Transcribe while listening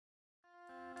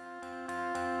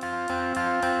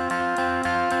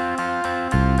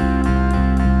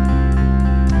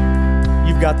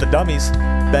got the dummies,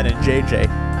 Ben and JJ,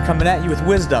 coming at you with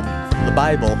wisdom from the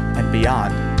Bible and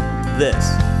beyond.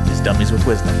 This is Dummies with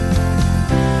Wisdom.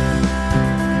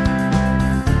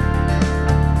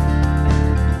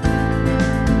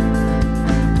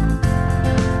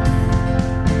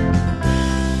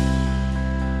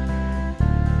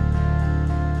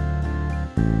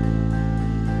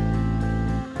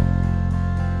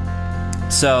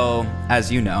 So,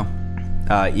 as you know,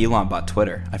 Elon bought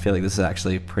Twitter. I feel like this is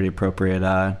actually a pretty appropriate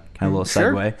kind of little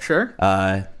segue. Sure.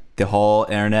 The whole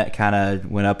internet kind of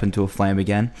went up into a flame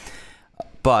again.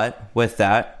 But with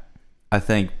that, I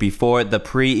think before the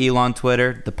pre-Elon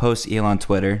Twitter, the post-Elon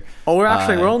Twitter. Oh,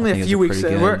 we're only a few weeks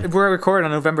in. We're recording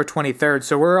on November 23rd,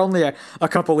 so we're only a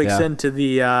couple weeks into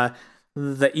the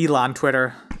Elon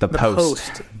Twitter.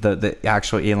 The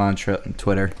actual Elon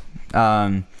Twitter.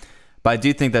 But I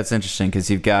do think that's interesting because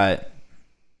you've got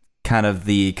kind of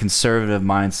the conservative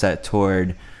mindset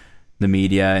toward the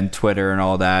media and Twitter and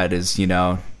all that is, you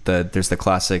know, there's the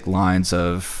classic lines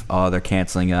of, oh, they're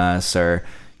canceling us, or,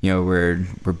 you know, we're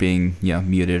being, you know,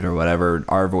 muted or whatever.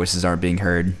 Our voices aren't being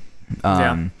heard.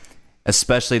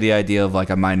 Especially the idea of like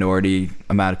a minority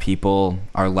amount of people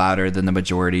are louder than the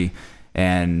majority.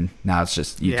 And now it's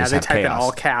just you just have chaos. They type in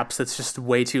all caps. It's just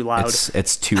way too loud.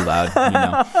 It's too loud, you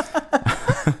know.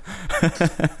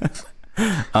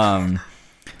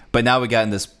 But now we got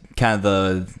in this kind of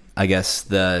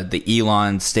the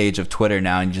Elon stage of Twitter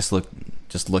now, and you just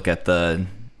look at the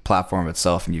platform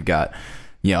itself, and you've got,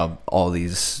 you know, all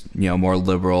these, you know, more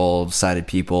liberal sided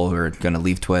people who are going to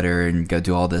leave Twitter and go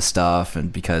do all this stuff,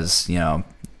 and because, you know,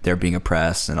 they're being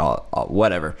oppressed and all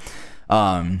whatever.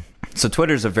 So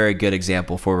Twitter is a very good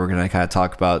example for what we're going to kind of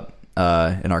talk about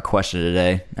in our question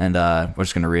today, and we're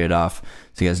just going to read it off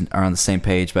so you guys are on the same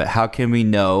page. But how can we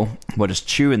know what is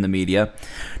true in the media?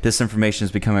 Disinformation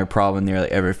is becoming a problem in nearly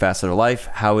every facet of life.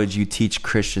 How would you teach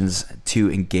Christians to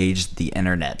engage the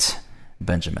internet,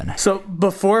 Benjamin? So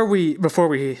before we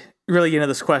really get into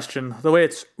this question, the way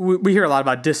we hear a lot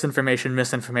about disinformation,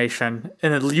 misinformation,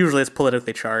 and usually it's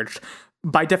politically charged.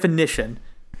 By definition,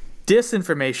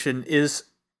 disinformation is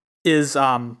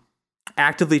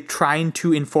actively trying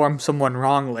to inform someone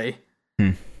wrongly.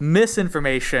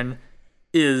 Misinformation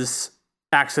is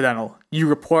accidental. You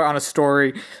report on a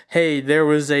story, hey, there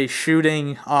was a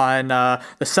shooting on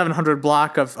the 700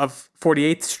 block of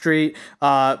 48th Street.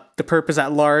 The perp is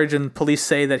at large, and police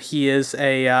say that he is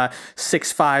a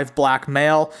 6'5" black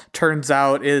male. Turns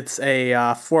out it's a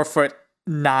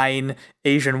 4'9"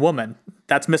 Asian woman.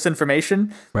 That's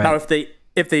misinformation. Right. Now, if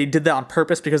they did that on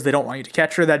purpose because they don't want you to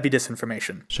catch her, that'd be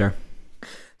disinformation. Sure.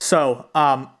 So,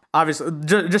 obviously,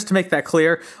 just to make that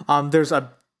clear, there's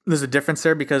a difference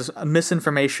there, because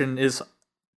misinformation is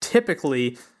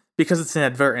typically, because it's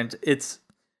inadvertent,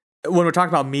 when we're talking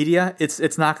about media,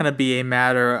 it's not going to be a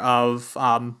matter of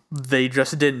they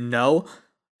just didn't know.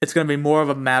 It's going to be more of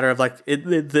a matter of like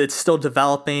it's still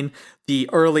developing. The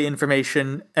early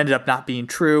information ended up not being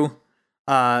true.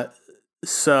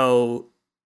 So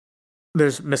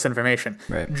there's misinformation.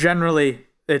 Right. Generally,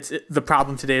 the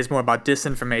problem today is more about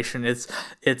disinformation. It's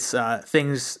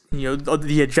things, you know,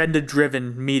 the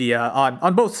agenda-driven media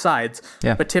on both sides.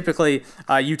 Yeah. But typically,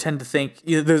 you tend to think,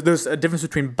 you know, there's a difference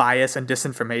between bias and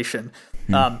disinformation.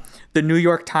 The New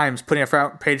York Times putting a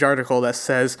front page article that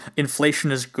says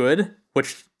inflation is good,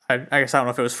 which I guess I don't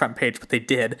know if it was front page, but they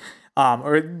did.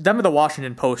 Or them or the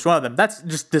Washington Post, one of them. That's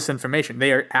just disinformation.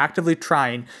 They are actively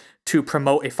trying to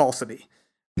promote a falsity.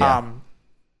 Yeah.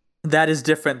 That is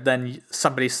different than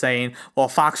somebody saying, well,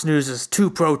 Fox News is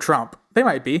too pro-Trump. They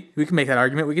might be. We can make that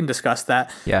argument. We can discuss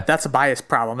that. Yeah. That's a bias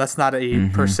problem. That's not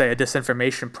per se a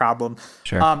disinformation problem.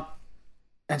 Sure.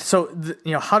 And so,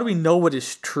 you know, how do we know what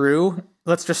is true?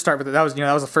 Let's just start with it. That was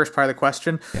the first part of the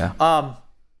question. Yeah.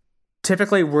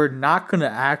 Typically, we're not going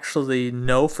to actually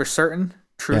know for certain.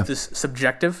 Truth is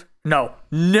subjective. No.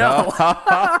 No.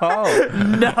 Wrong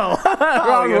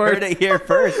you word. heard it here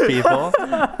first, people.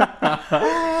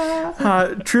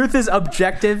 Truth is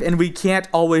objective, and we can't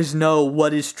always know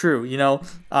what is true. You know,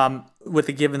 with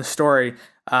a given story,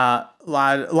 a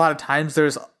lot of times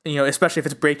there's, you know, especially if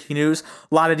it's breaking news,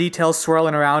 a lot of details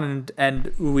swirling around,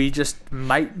 and we just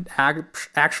might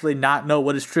actually not know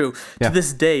what is true. Yeah. To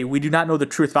this day, we do not know the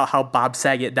truth about how Bob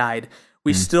Saget died.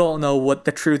 We still don't know what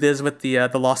the truth is with the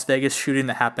Las Vegas shooting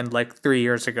that happened like 3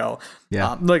 years ago.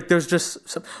 Yeah. Like there's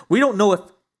just we don't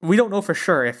know for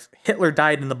sure if Hitler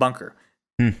died in the bunker.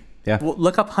 Yeah. Well,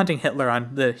 look up Hunting Hitler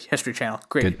on the History Channel.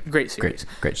 Great series.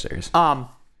 Great series. So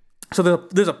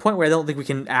there's a point where I don't think we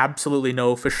can absolutely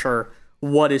know for sure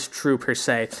what is true per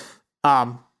se.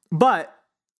 But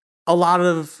a lot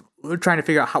of trying to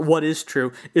figure out what is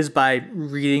true is by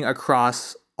reading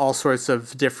across all sorts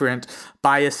of different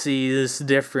biases,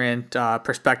 different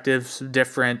perspectives,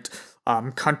 different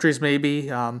countries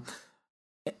maybe.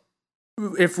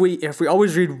 If we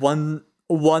always read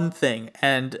one thing,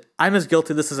 and I'm as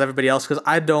guilty of this as everybody else, because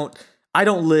I don't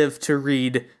live to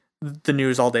read the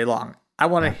news all day long. I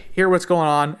want to hear what's going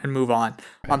on and move on.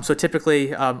 So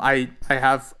typically, I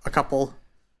have a couple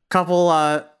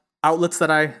outlets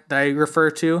that I refer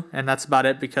to, and that's about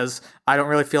it, because I don't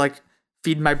really feel like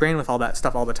feeding my brain with all that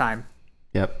stuff all the time.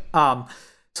 Yep.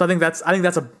 So I think that's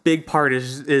a big part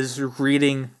is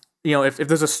reading. If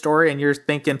there's a story and you're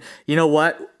thinking, you know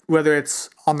what, whether it's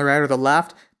on the right or the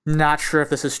left, not sure if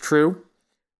this is true,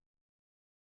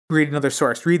 read another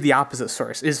source. Read the opposite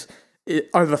source.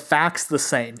 Are the facts the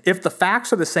same? If the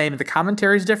facts are the same and the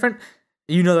commentary is different,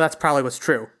 that's probably what's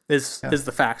true. Is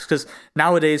the facts, because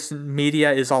nowadays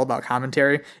media is all about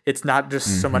commentary. It's not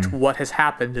just so much what has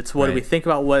happened. It's what do we think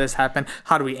about what has happened?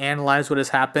 How do we analyze what has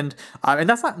happened? And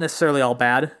that's not necessarily all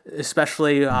bad,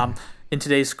 especially in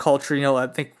today's culture. I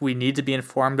think we need to be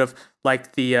informed of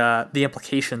like the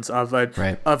implications of a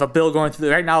bill going through.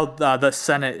 Right now, the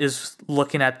Senate is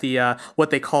looking at the what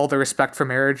they call the Respect for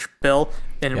Marriage bill,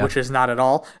 which is not at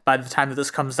all. By the time that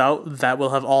this comes out, that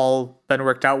will have all been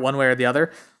worked out one way or the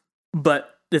other. But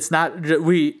it's not.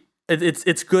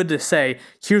 It's good to say,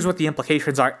 here's what the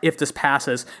implications are if this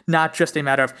passes, not just a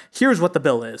matter of here's what the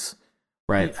bill is.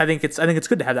 Right. I think it's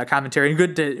good to have that commentary and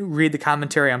good to read the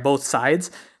commentary on both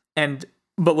sides.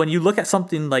 But when you look at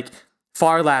something like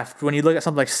far left, when you look at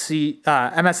something like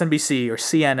MSNBC or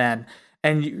CNN,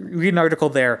 and you read an article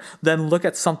there, then look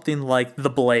at something like The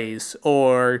Blaze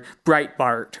or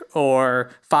Breitbart or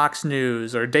Fox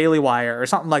News or Daily Wire or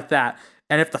something like that.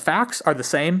 And if the facts are the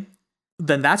same,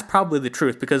 then that's probably the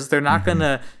truth, because they're not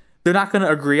gonna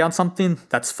agree on something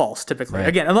that's false typically. Right.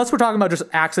 Again, unless we're talking about just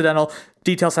accidental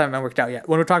details that haven't been worked out yet.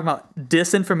 When we're talking about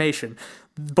disinformation,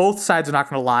 both sides are not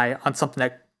going to lie on something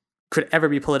that could ever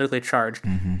be politically charged.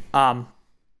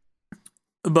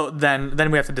 But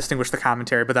then we have to distinguish the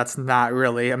commentary, but that's not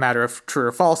really a matter of true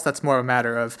or false. That's more a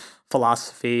matter of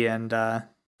philosophy and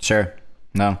Sure.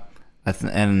 No. I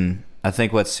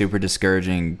think what's super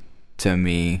discouraging to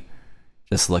me,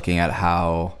 just looking at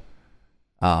how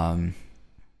I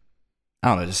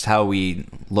don't know, just how we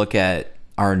look at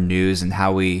our news and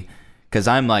how because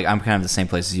I'm kind of the same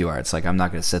place as you are. It's like I'm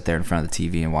not going to sit there in front of the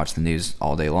TV and watch the news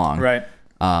all day long. Right.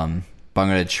 But I'm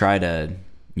going to try to,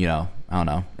 I don't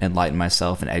know, enlighten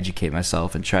myself and educate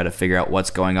myself and try to figure out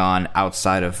what's going on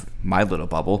outside of my little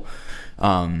bubble.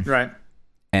 Right.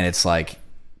 And it's like,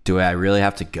 do I really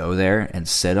have to go there and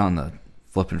sit on the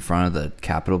flip in front of the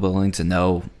Capitol building to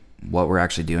know what we're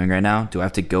actually doing right now? Do I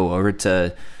have to go over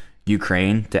to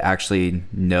Ukraine to actually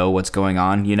know what's going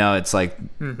on? It's like,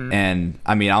 and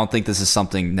I mean, I don't think this is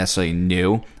something necessarily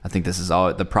new. I think this is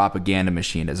all the propaganda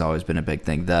machine has always been a big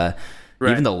thing.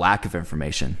 Even the lack of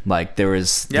information. Like there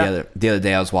was the other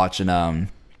day I was watching, I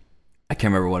can't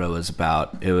remember what it was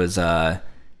about. It was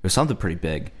something pretty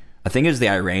big. I think it was the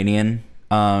Iranian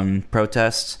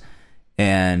protests,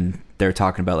 and they were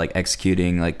talking about like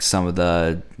executing like some of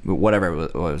the whatever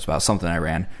it was about, something in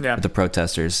Iran with the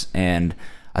protesters. And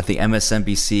I think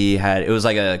MSNBC it was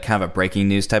like a kind of a breaking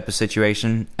news type of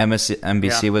situation.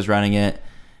 MSNBC was running it,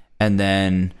 and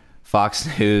then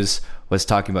Fox News was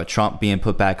talking about Trump being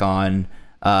put back on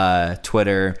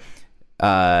Twitter.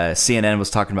 CNN was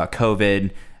talking about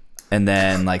COVID, and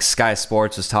then like Sky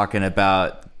Sports was talking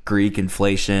about Greek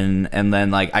inflation. And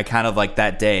then like I kind of like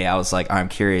that day I was like, I'm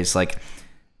curious, like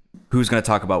who's going to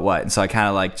talk about what? And so I kind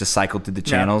of like just cycled through the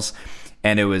channels,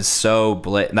 and it was so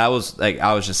that was like,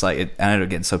 I was just like, I ended up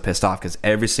getting so pissed off because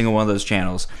every single one of those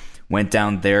channels went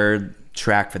down their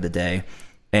track for the day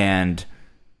and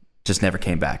just never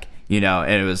came back.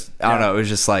 And it was, I don't know, it was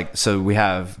just like, so we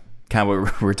have kind of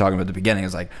what we were talking about at the beginning.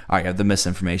 It's like, all right, you have the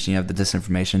misinformation, you have the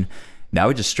disinformation. Now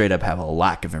we just straight up have a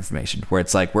lack of information, where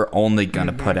it's like, we're only going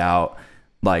to put out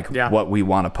like what we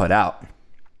want to put out.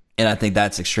 And I think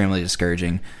that's extremely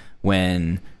discouraging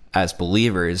when, as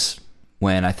believers,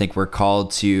 when I think we're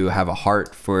called to have a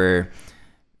heart for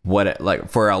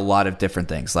for a lot of different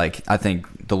things. Like I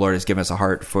think the Lord has given us a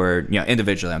heart for,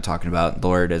 individually I'm talking about, the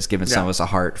Lord has given some of us a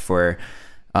heart for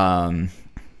the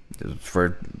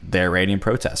Iranian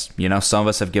protests. Some of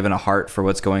us have given a heart for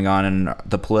what's going on in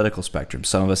the political spectrum.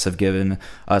 Some of us have given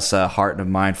us a heart and a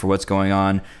mind for what's going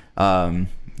on, in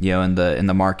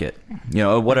the market,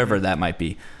 whatever that might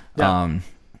be. And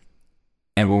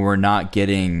when we're not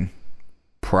getting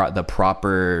the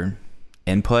proper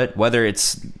input, whether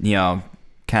it's,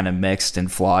 kind of mixed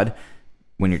and flawed,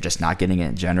 when you're just not getting it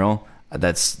in general,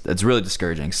 that's really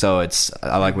discouraging. So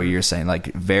I like what you're saying,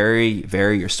 like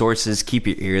vary your sources, keep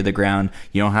your ear to the ground.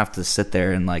 You don't have to sit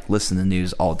there and like listen to the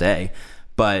news all day,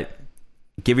 but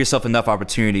give yourself enough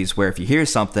opportunities where if you hear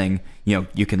something,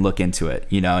 you can look into it,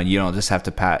 and you don't just have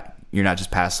to you're not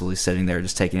just passively sitting there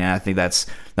just taking it. And I think that's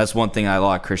one thing a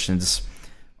lot of Christians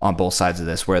on both sides of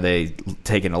this, where they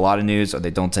take in a lot of news or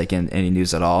they don't take in any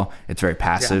news at all. It's very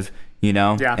passive,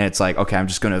 and it's like, okay, I'm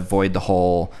just going to avoid the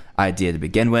whole idea to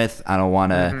begin with. I don't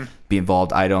want to be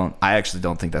involved. I actually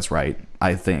don't think that's right.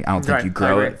 I don't think you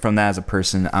grow it from that as a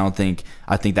person. I think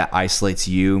that isolates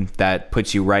you. That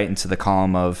puts you right into the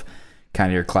column of kind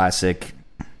of your classic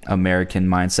American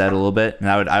mindset a little bit. And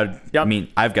I mean,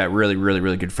 I've got really, really,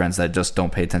 really good friends that just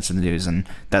don't pay attention to the news. And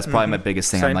that's probably my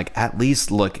biggest thing. Same. I'm like, at least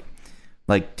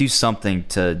do something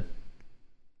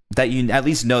that you at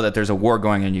least know that there's a war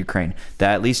going on in Ukraine,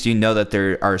 that at least that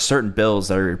there are certain bills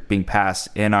that are being passed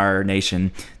in our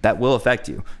nation that will affect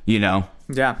you, Yeah.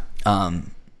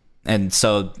 And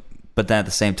so, but then at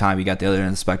the same time, you got the other end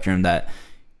of the spectrum that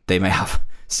they may have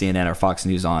CNN or Fox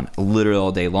News on literally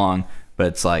all day long, but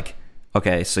it's like,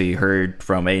 okay, so you heard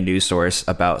from a news source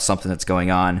about something that's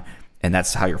going on, and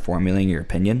that's how you're formulating your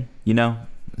opinion,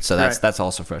 So that's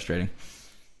also frustrating.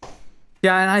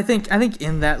 Yeah, and I think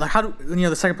in that, like, how do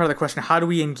the second part of the question, how do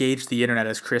we engage the internet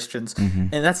as Christians?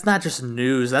 And that's not just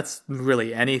news; that's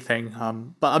really anything.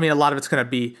 But I mean, a lot of it's going to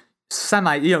be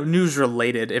news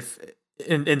related, if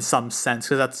in some sense,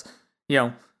 because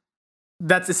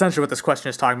that's essentially what this question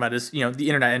is talking about. Is the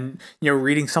internet and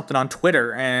reading something on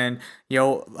Twitter and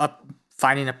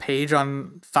finding a page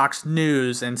on Fox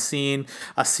News and seeing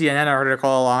a CNN article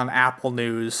on Apple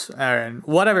News and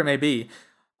whatever it may be.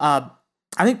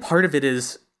 I think part of it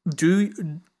is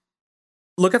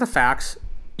look at the facts.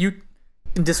 You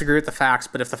can disagree with the facts,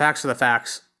 but if the facts are the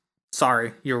facts,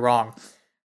 sorry, you're wrong.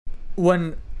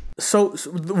 So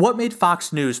what made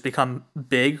Fox News become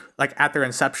big, like at their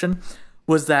inception,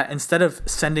 was that instead of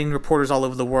sending reporters all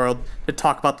over the world to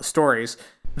talk about the stories,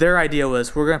 their idea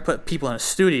was, we're going to put people in a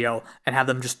studio and have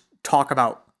them just talk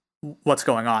about what's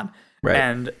going on. Right.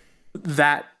 And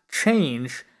that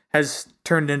change has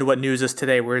turned into what news is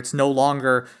today, where it's no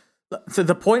longer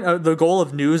the goal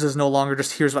of news is no longer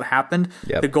just here's what happened.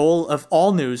 Yep. The goal of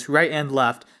all news, right and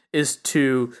left, is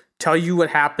to tell you what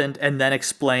happened and then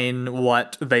explain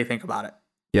what they think about it.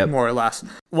 Yep. More or less.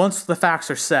 Once the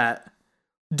facts are set,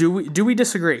 do we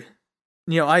disagree?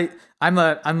 I'm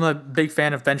a big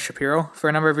fan of Ben Shapiro for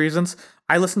a number of reasons.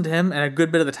 I listen to him, and a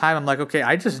good bit of the time I'm like, okay,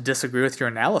 I just disagree with your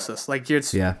analysis. Like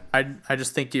I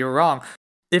just think you're wrong.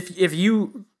 If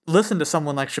you listen to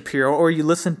someone like Shapiro, or you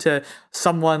listen to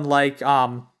someone like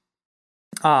Don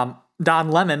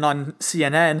Lemon on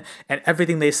CNN, and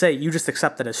everything they say, you just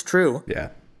accept it as true. Yeah,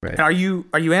 right. And are you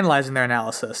analyzing their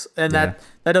analysis? And that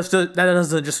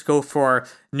doesn't just go for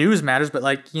news matters, but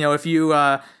like if you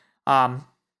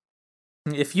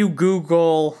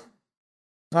Google,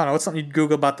 I don't know, what's something you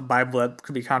Google about the Bible that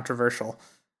could be controversial?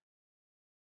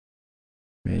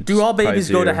 Do all babies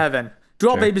go to heaven? Do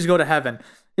all babies go to heaven?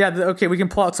 Yeah, okay, we can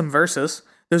pull out some verses.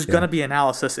 There's going to be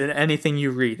analysis in anything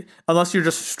you read, unless you're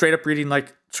just straight up reading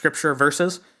like scripture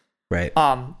verses. Right.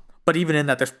 But even in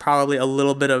that, there's probably a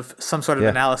little bit of some sort of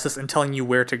analysis and telling you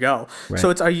where to go. Right. So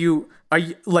it's are you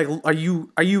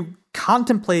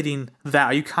contemplating that?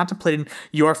 Are you contemplating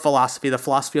your philosophy, the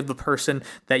philosophy of the person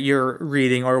that you're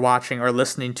reading or watching or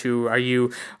listening to? Are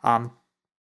you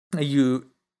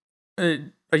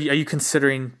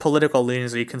considering political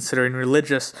leanings? Are you considering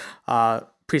religious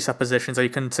presuppositions? Are you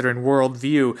considering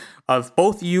worldview of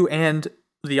both you and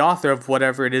the author of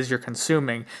whatever it is you're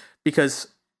consuming? Because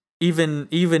even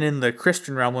in the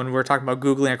Christian realm, when we're talking about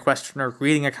Googling a question or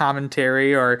reading a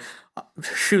commentary, or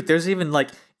there's even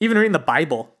reading the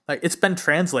Bible, like it's been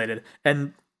translated,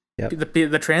 and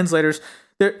the translators,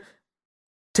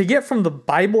 to get from the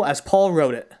Bible as Paul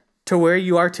wrote it to where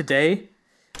you are today,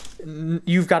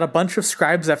 you've got a bunch of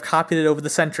scribes that have copied it over the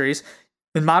centuries.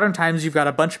 In modern times, you've got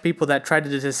a bunch of people that tried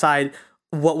to decide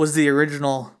what was the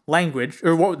original language,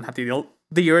 or what not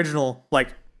the original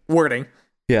like wording.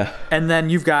 Yeah. And then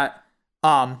you've got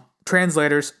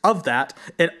translators of that,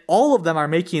 and all of them are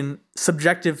making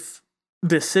subjective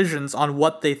decisions on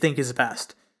what they think is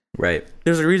best. Right.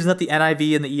 There's a reason that the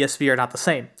NIV and the ESV are not the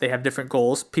same. They have different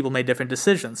goals. People made different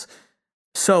decisions.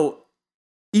 So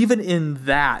even in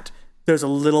that, there's a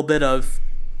little bit of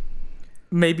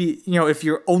maybe, if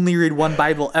you only read one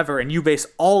Bible ever and you base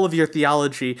all of your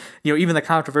theology, even the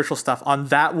controversial stuff, on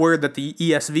that word that the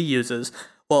ESV uses.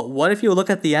 Well, what if you look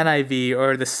at the NIV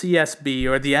or the CSB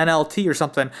or the NLT or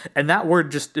something, and that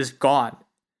word just is gone?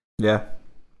 Yeah.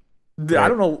 Right. I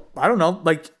don't know.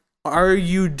 Like, are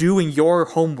you doing your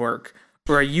homework,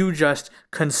 or are you just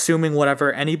consuming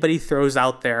whatever anybody throws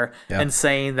out there and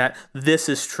saying that this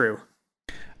is true?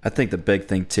 I think the big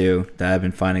thing too that I've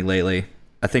been finding lately,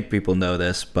 I think people know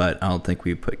this, but I don't think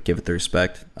we give it the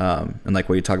respect. And like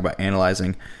when you talk about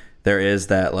analyzing, there is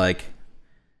that like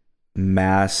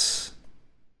mass,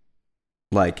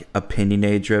 like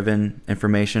opinionated driven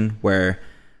information where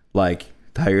like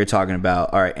how you're talking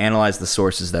about, all right, analyze the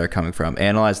sources that are coming from,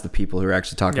 analyze the people who are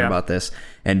actually talking about this.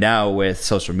 And now with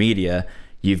social media,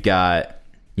 you've got,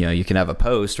 you can have a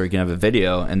post or you can have a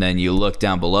video, and then you look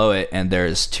down below it and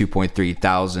there's 2.3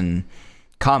 thousand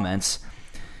comments,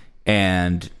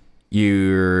 and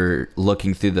you're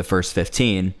looking through the first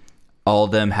 15. All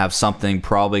of them have something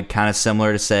probably kind of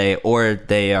similar to say, or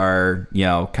they are,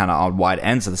 kind of on wide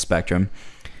ends of the spectrum.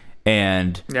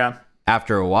 And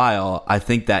after a while, I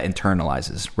think that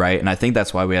internalizes, right? And I think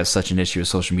that's why we have such an issue with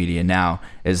social media now,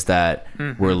 is that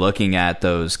we're looking at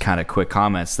those kind of quick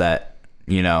comments that,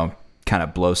 kind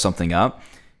of blow something up.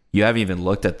 You haven't even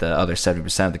looked at the other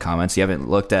 70% of the comments. You haven't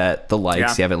looked at the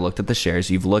likes. You haven't looked at the shares.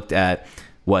 You've looked at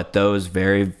what those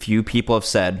very few people have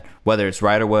said, whether it's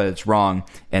right or whether it's wrong.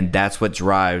 And that's what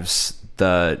drives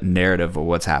the narrative of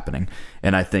what's happening.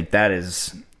 And I think that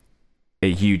is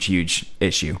a huge, huge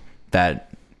issue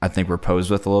that I think we're posed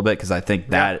with a little bit, because I think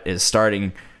that's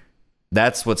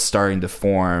what's starting to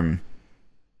form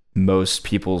most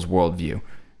people's worldview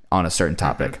on a certain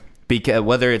topic. Because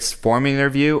whether it's forming their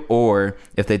view or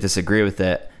if they disagree with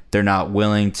it, they're not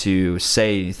willing to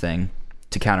say anything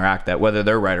to counteract that, whether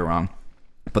they're right or wrong.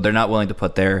 But they're not willing to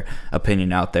put their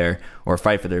opinion out there or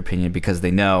fight for their opinion, because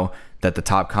they know that the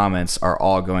top comments are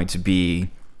all going to be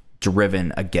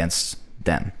driven against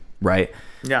them, right?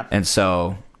 Yeah. And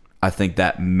so I think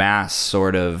that mass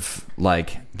sort of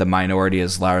like the minority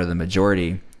is louder than the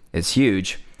majority is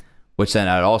huge, which then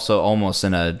I'd also almost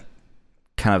in a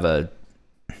kind of a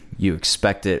you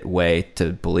expect it way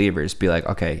to believers be like,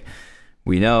 okay,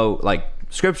 we know like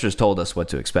scriptures told us what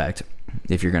to expect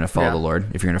if you're going to follow the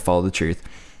Lord, if you're going to follow the truth.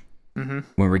 When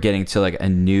we're getting to like a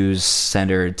news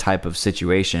centered type of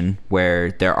situation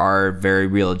where there are very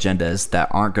real agendas that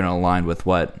aren't going to align with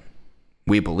what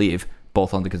we believe,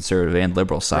 both on the conservative and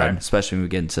liberal side, especially when we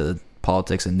get into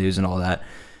politics and news and all that,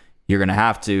 you're going to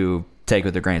have to take it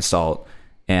with a grain of salt.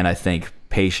 And I think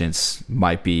patience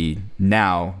might be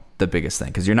now the biggest thing,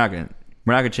 because we're not going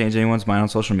to change anyone's mind on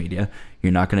social media.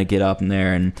 You're not going to get up in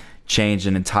there and change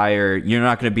you're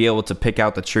not going to be able to pick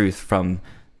out the truth from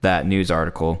that news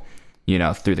article,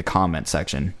 through the comment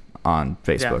section on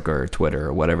Facebook or Twitter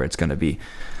or whatever it's going to be.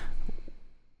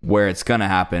 Where it's going to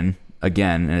happen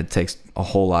again, and it takes a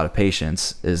whole lot of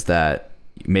patience, is that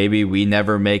maybe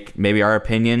our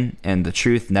opinion and the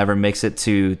truth never makes it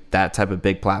to that type of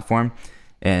big platform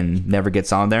and never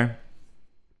gets on there.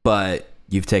 But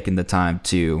you've taken the time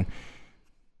to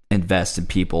invest in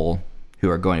people who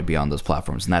are going to be on those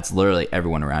platforms. And that's literally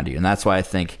everyone around you. And that's why I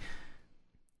think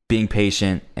being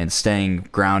patient and staying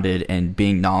grounded and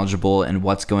being knowledgeable in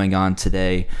what's going on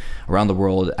today around the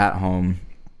world, at home,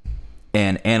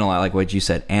 and like what you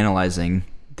said, analyzing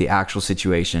the actual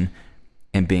situation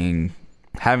and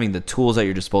having the tools at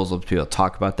your disposal to be able to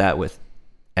talk about that with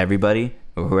everybody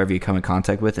or whoever you come in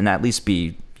contact with, and at least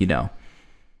be,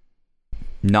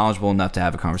 knowledgeable enough to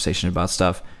have a conversation about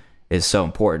stuff is so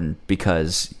important,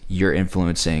 because you're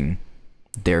influencing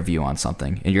their view on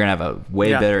something, and you're gonna have a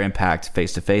way better impact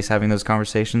face to face having those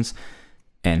conversations.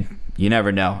 And you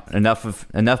never know,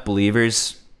 enough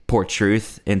believers pour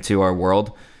truth into our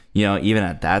world, even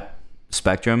at that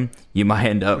spectrum, you might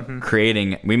end up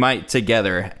we might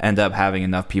together end up having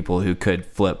enough people who could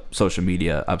flip social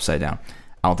media upside down.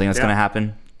 I don't think that's gonna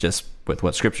happen just with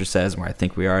what scripture says and where I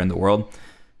think we are in the world,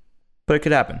 but it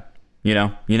could happen. You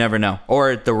never know.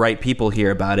 Or the right people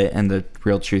hear about it and the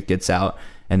real truth gets out.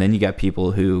 And then you got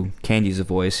people who can use a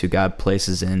voice, who got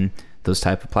places in those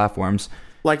type of platforms,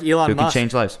 like Elon who Musk, can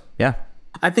change lives. Yeah.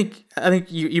 I think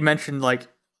you mentioned like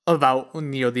about,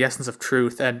 the essence of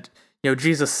truth, and,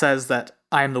 Jesus says that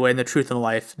I am the way and the truth and the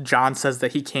life. John says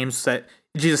that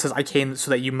Jesus says, I came so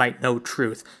that you might know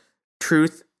truth.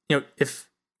 Truth, if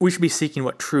we should be seeking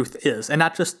what truth is, and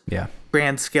not just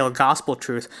grand scale gospel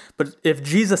truth, but if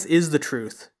Jesus is the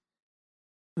truth,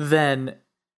 then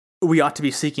we ought to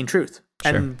be seeking truth.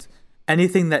 Sure. And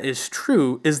anything that is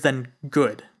true is then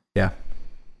good. Yeah.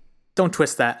 Don't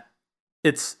twist that.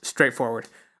 It's straightforward.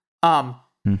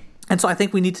 And so I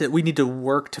think we need to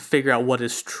work to figure out what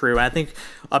is true. And I think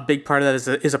a big part of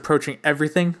that is approaching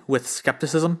everything with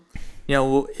skepticism.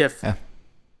 If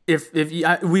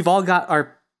we've all got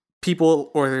our people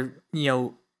or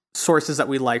sources that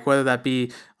we like, whether that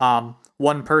be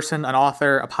one person, an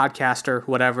author, a podcaster,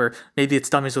 whatever. Maybe it's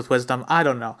Dummies with Wisdom. I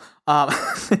don't know.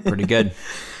 Pretty good.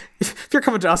 If you're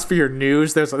coming to us for your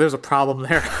news, there's a problem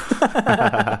there.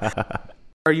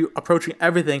 Are you approaching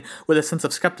everything with a sense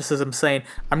of skepticism, saying,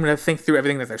 I'm going to think through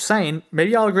everything that they're saying.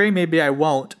 Maybe I'll agree, maybe I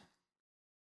won't.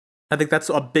 I think that's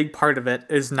a big part of it,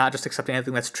 is not just accepting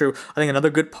anything that's true. I think another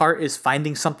good part is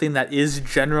finding something that is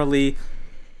generally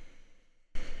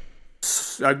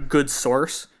a good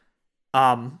source.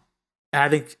 And I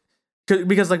think,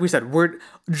 because like we said, we're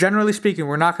generally speaking,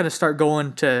 we're not going to start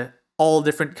going to all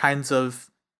different kinds of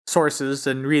sources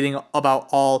and reading about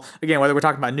all, again, whether we're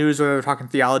talking about news, whether we're talking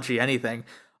theology, anything.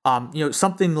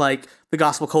 Something like the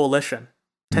Gospel Coalition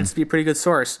tends to be a pretty good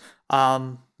source.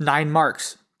 9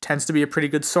 Marks tends to be a pretty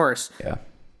good source. Yeah.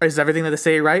 Is everything that they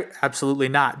say right? Absolutely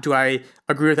not. Do I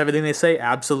agree with everything they say?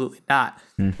 Absolutely not.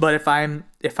 But if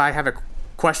I have a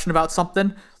question about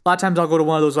something, a lot of times I'll go to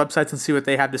one of those websites and see what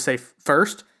they have to say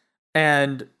first,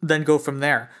 and then go from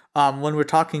there. When we're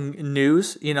talking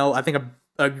news, I think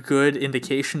a good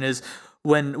indication is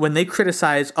when they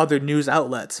criticize other news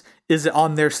outlets, is it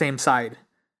on their same side?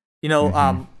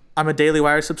 I'm a Daily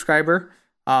Wire subscriber.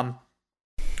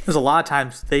 There's a lot of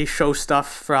times they show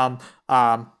stuff from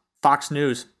Fox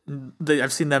News.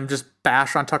 I've seen them just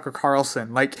bash on Tucker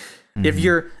Carlson. Like, if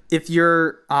you're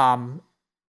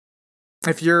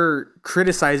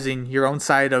criticizing your own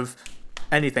side of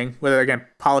anything, whether again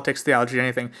politics, theology,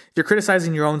 anything, if you're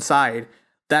criticizing your own side,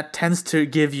 that tends to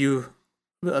give you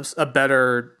a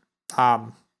better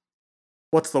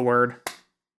what's the word?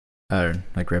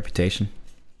 Like reputation.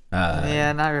 Not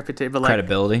reputation, but like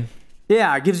credibility.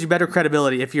 Yeah, it gives you better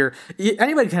credibility. If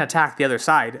anybody can attack the other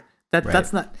side.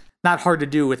 That's not hard to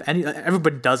do with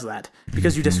everybody does that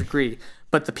because you disagree.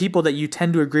 But the people that you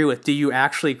tend to agree with, do you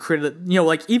actually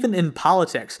like even in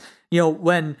politics,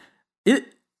 when it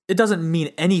doesn't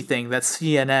mean anything that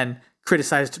CNN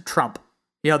criticized Trump.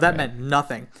 That meant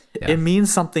nothing. Yeah. It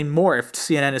means something more if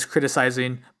CNN is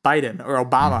criticizing Biden or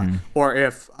Obama, or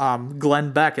if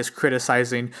Glenn Beck is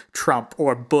criticizing Trump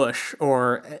or Bush,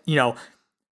 or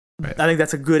I think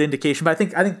that's a good indication. But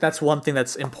I think that's one thing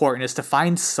that's important, is to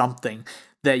find something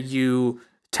that you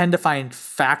tend to find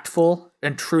factful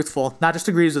and truthful, not just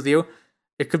agrees with you.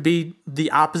 It could be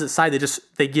the opposite side.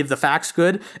 They give the facts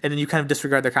good, and then you kind of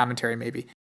disregard their commentary maybe.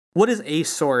 What is a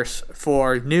source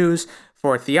for news,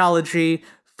 for theology,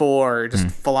 for just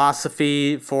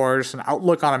philosophy, for just an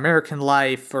outlook on American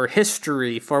life, for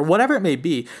history, for whatever it may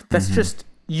be? That's just,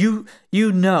 you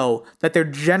know that they're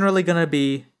generally going to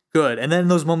be good. And then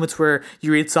those moments where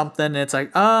you read something and it's like,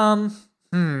 I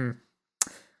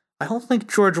don't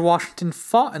think George Washington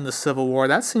fought in the Civil War.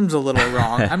 That seems a little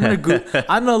wrong. I'm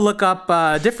gonna look up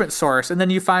a different source, and then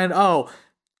you find,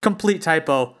 complete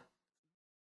typo.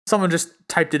 Someone just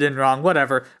typed it in wrong.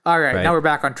 Whatever. All right, now we're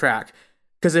back on track.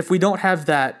 Because if we don't have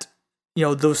that,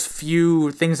 those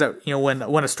few things that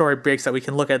when a story breaks, that we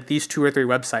can look at these 2 or 3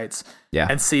 websites,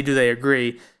 and see, do they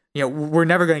agree? We're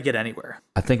never going to get anywhere.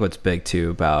 I think what's big too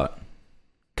about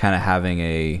kind of having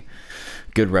a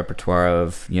good repertoire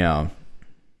of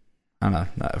I don't know,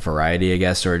 a variety, I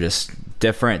guess, or just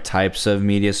different types of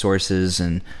media sources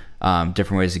and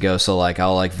different ways to go. So like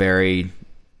I'll vary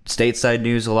stateside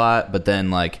news a lot, but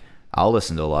then I'll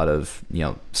listen to a lot of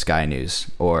Sky News,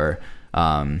 or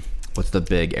what's the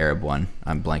big Arab one?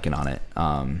 I'm blanking on it.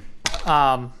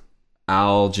 Al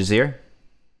Jazeera.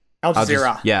 Al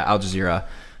Jazeera. Al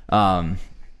Jazeera.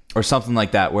 Or something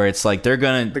like that, where it's like they're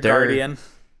Guardian.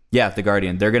 Yeah, the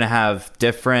Guardian. They're gonna have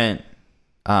different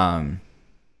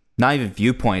not even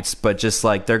viewpoints, but just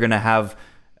they're gonna have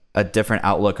a different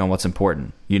outlook on what's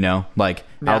important. Al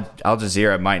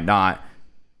Jazeera might not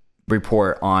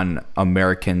report on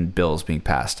American bills being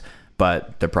passed,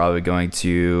 but they're probably going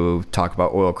to talk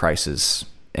about oil crisis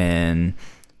in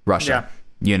Russia,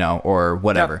 or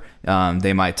whatever. Yep.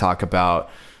 They might talk about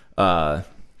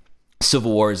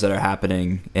civil wars that are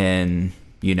happening in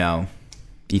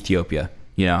Ethiopia.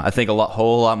 I think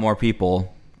whole lot more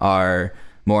people are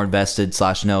more invested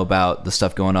 / know about the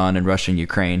stuff going on in Russia and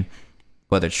Ukraine,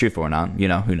 whether it's truthful or not,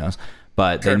 who knows,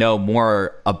 but They know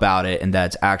more about it and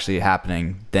that's actually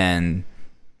happening than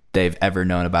they've ever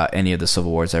known about any of the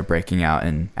civil wars that are breaking out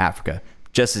in Africa.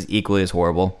 Just as equally as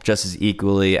horrible, just as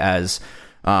equally as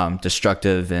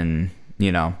destructive and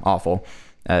awful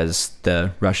as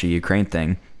the Russia-Ukraine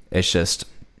thing. It's just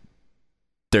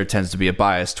there tends to be a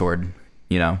bias toward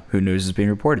who news is being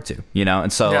reported to,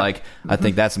 and so I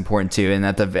think that's important too. And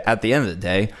at the end of the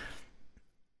day,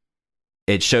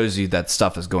 it shows you that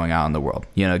stuff is going on in the world.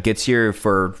 It gets here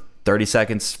for 30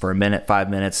 seconds, for a minute, 5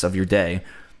 minutes of your day.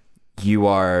 You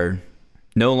are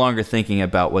no longer thinking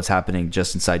about what's happening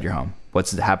just inside your home,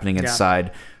 what's happening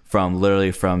inside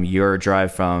from your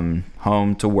drive from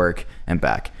home to work and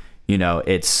back. You know,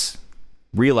 it's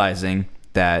realizing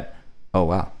that, oh,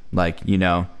 wow, like, you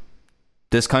know,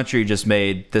 this country just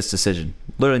made this decision.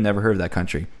 Literally never heard of that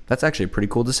country. That's actually a pretty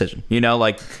cool decision. You know,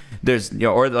 like there's, you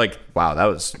know, or like, wow, that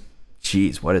was,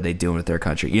 geez, what are they doing with their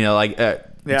country? You know, like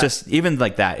just even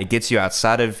like that, it gets you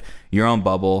outside of your own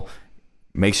bubble,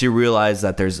 makes you realize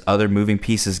that there's other moving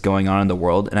pieces going on in the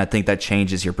world. And I think that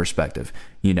changes your perspective,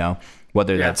 you know,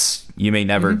 whether that's, you may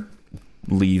never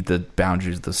leave the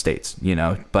boundaries of the states, you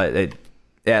know, but it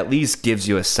at least gives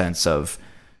you a sense of,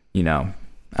 you know,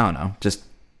 I don't know, just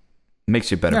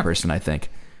makes you a better person, I think.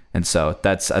 And so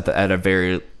that's at a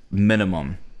very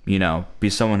minimum, you know, be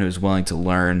someone who's willing to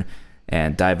learn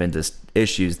and dive into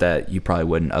issues that you probably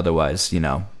wouldn't otherwise, you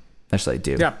know, necessarily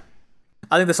do. Yeah.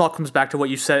 I think this all comes back to what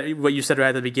you said right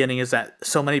at the beginning, is that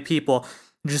so many people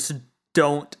just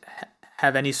don't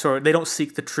have any they don't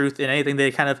seek the truth in anything.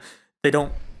 They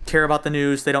don't care about the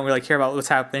news. They don't really care about what's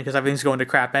happening because everything's going to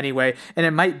crap anyway. And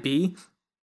it might be,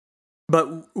 but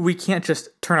we can't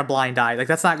just turn a blind eye. Like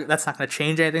that's not going to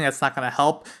change anything. That's not going to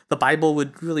help. The Bible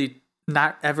would really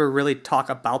not ever really talk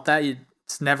about that.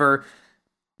 It's never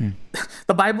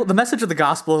the Bible. The message of the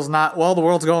gospel is not, well, the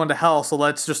world's going to hell, so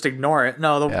let's just ignore it.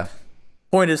 No, the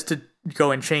point is to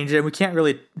go and change it. We can't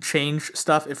really change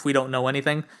stuff if we don't know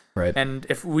anything. Right. And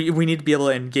if we need to be able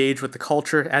to engage with the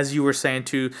culture, as you were saying,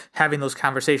 to having those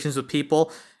conversations with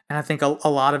people. And I think a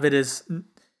lot of it's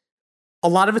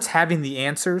having the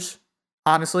answers.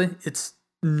 Honestly, it's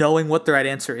knowing what the right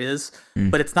answer is,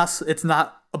 but it's not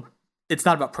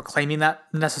about proclaiming that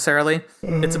necessarily.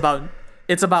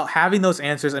 It's about having those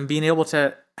answers and being able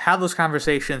to have those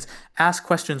conversations, ask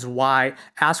questions why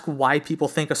people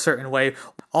think a certain way.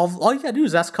 All you gotta do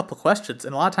is ask a couple of questions,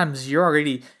 and a lot of times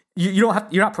you're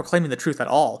not proclaiming the truth at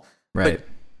all. Right.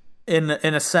 But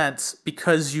in a sense,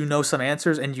 because you know some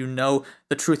answers and you know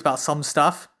the truth about some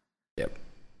stuff. Yep.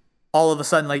 All of a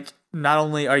sudden, like, not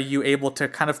only are you able to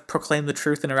kind of proclaim the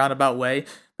truth in a roundabout way,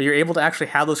 but you're able to actually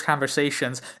have those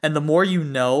conversations. And the more you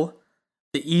know,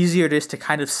 the easier it is to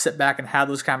kind of sit back and have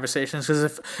those conversations.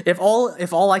 Because if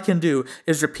all I can do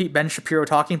is repeat Ben Shapiro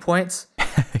talking points,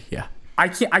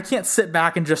 I can't sit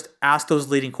back and just ask those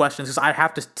leading questions, because I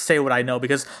have to say what I know,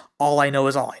 because all I know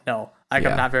is all I know. Like,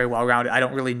 I'm not very well rounded. I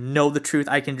don't really know the truth.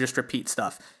 I can just repeat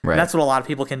stuff. Right. And that's what a lot of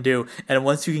people can do. And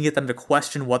once you can get them to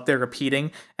question what they're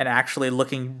repeating and actually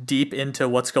looking deep into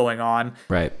what's going on,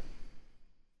 right,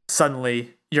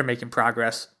 suddenly you're making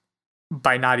progress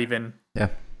by not even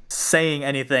saying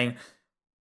anything.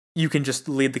 You can just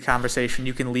lead the conversation.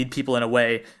 You can lead people in a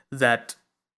way that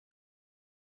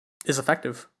is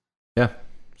effective. Yeah.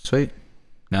 Sweet.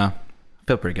 No, I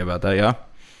feel pretty good about that. Yeah.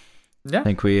 I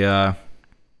think we, I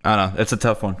don't know. It's a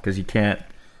tough one because you can't,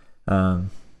 I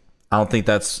don't think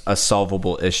that's a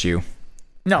solvable issue.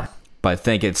 No. But I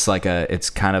think it's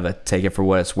kind of a take it for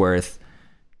what it's worth,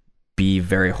 be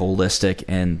very holistic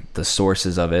in the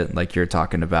sources of it, like you're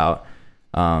talking about.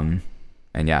 And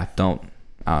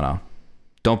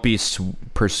don't be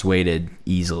persuaded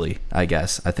easily, I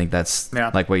guess. I think that's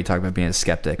like what you talk about being a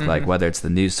skeptic, like whether it's the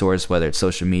news source, whether it's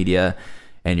social media,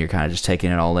 and you're kind of just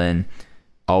taking it all in.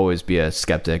 Always be a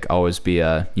skeptic, always be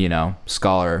a,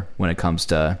 scholar when it comes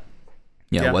to,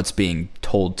 what's being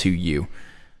told to you.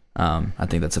 I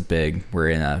think we're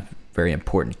in a very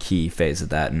important key phase of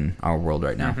that in our world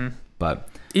right now. But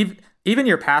even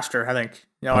your pastor, I think,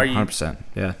 are you 100%.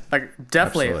 Yeah. Like,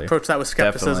 definitely approach that with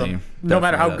skepticism, no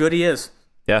matter how good he is.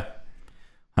 Yeah.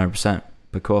 100%.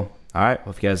 But cool. All right.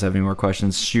 Well, if you guys have any more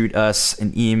questions, shoot us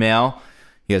an email.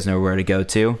 You guys know where to go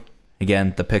to.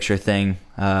 Again, the picture thing,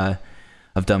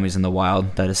 of Dummies in the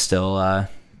Wild, that is still a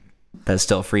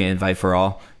free invite for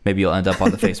all. Maybe you'll end up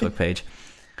on the Facebook page.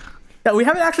 Yeah, we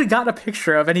haven't actually gotten a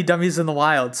picture of any Dummies in the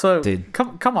Wild, so dude,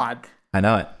 come on. I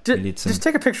know it. Just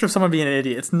take a picture of someone being an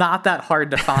idiot. It's not that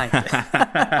hard to find.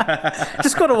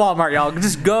 Just go to Walmart, y'all.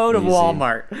 Just go to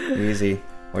Walmart. Easy.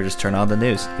 Or just turn on the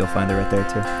news. You'll find it right there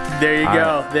too. There you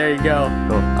go. Right. There you go.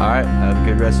 Cool. All right. Have a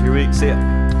good rest of your week. See ya.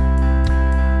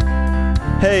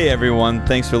 Hey everyone,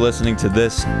 thanks for listening to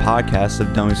this podcast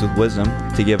of Dummies with Wisdom.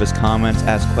 To give us comments,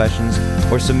 ask questions,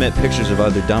 or submit pictures of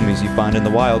other dummies you find in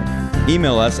the wild,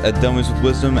 email us at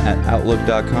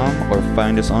dummieswithwisdom@outlook.com or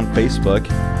find us on Facebook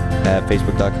at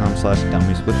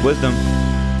facebook.com/dummieswithwisdom.